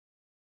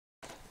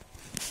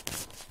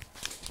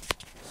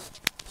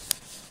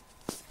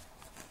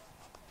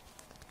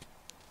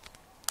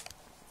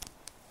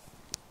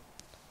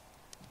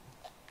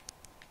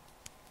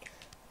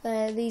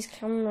these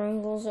camera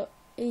angles are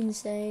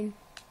insane.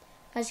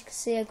 As you can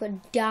see, I've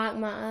got dark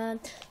matter,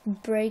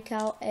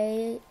 breakout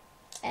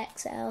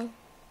lv-cxs.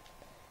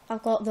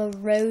 I've got the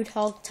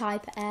Roadhog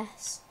Type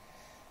S.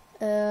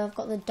 I've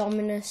got the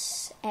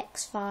Dominus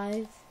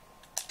X5.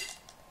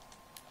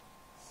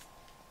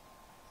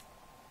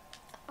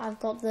 I've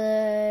got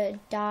the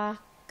dark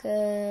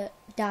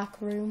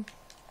room.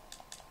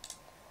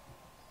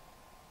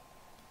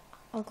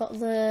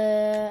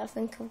 I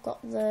think I've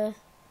got the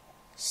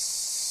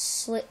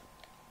slip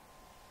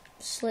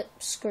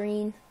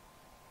screen.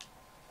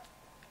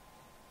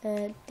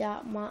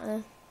 Dark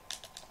matter.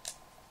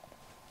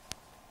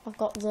 I've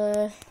got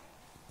the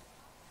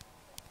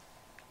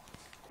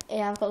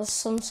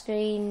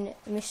sunscreen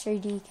mystery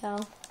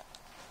decal.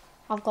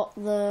 I've got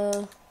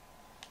the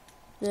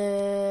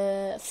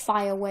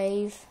fire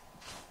wave.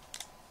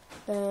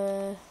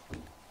 I've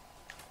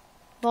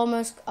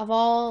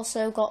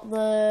also got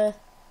the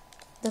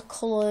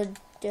coloured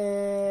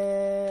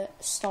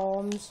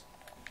storms.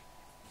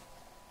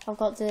 I've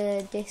got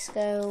the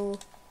disco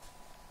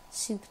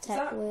super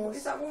tech wheels.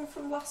 Is that one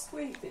from last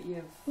week that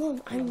you've...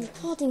 Mum, I'm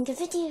recording a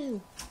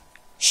video.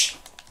 Shh.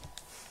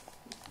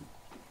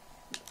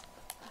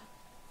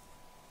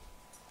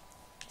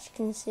 As you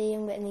can see,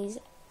 I'm getting these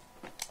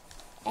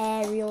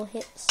aerial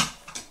hits.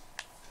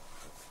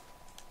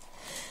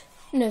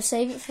 No,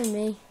 save it for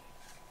me.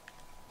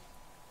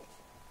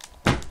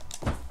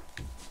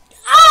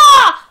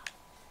 Ah!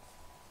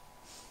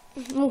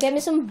 Get me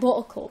some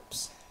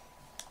buttercups.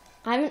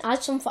 I haven't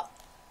had some for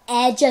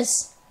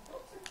ages.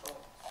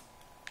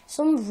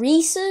 Some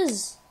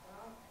Reese's.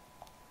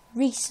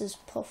 Reese's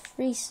Puff.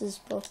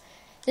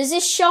 There's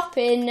this shop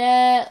in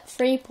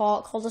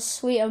Freeport called the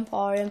Sweet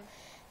Emporium,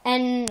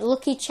 and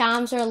Lucky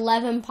Charms are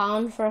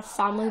 £11 for a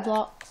family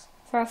box.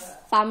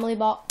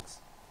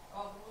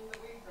 Oh, the one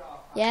that we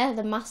brought? Yeah,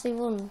 the massive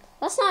one.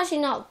 That's actually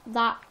not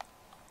that.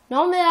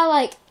 Normally they're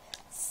like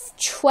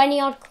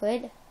 20 odd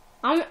quid.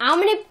 How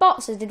many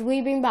boxes did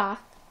we bring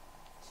back?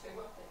 2, I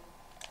think.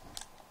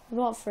 We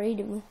bought 3,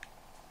 didn't we?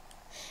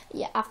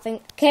 Yeah, I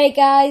think. Okay,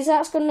 guys,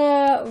 that's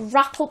gonna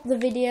wrap up the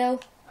video.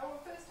 Oh, well,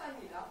 first time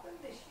you'd had them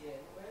this year,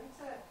 weren't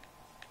it?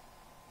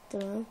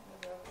 Don't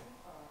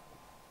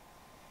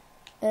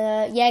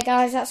know. Yeah,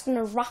 guys, that's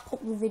gonna wrap up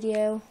the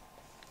video.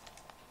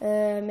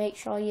 Make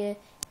sure you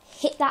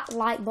hit that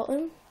like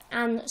button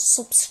and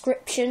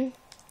subscription.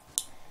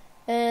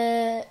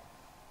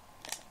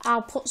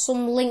 I'll put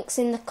some links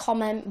in the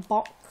comment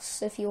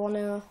box if you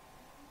wanna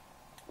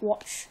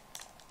watch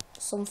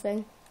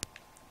something.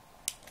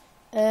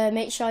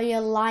 Make sure you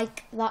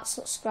like that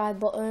subscribe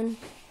button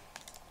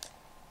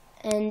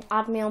and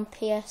add me on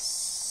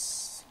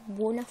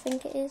PS1, I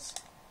think it is.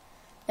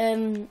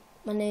 My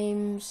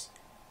name's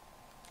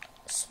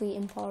Sweet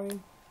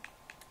Emporium.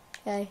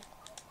 Okay.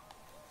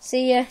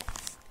 See ya.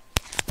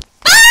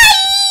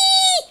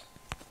 Bye!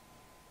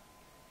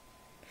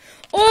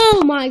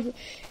 Oh my god.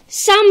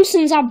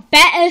 Samsungs have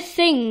better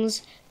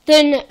things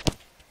than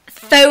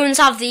phones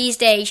have these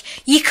days.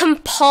 You can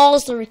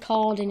pause the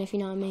recording, if you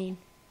know what I mean.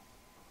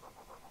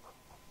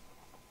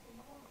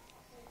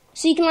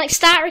 So you can like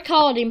start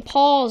recording,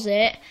 pause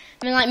it,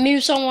 and then like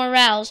move somewhere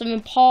else, and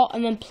then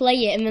play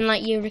it, and then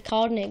like you're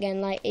recording it again.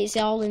 Like it's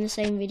all in the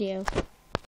same video.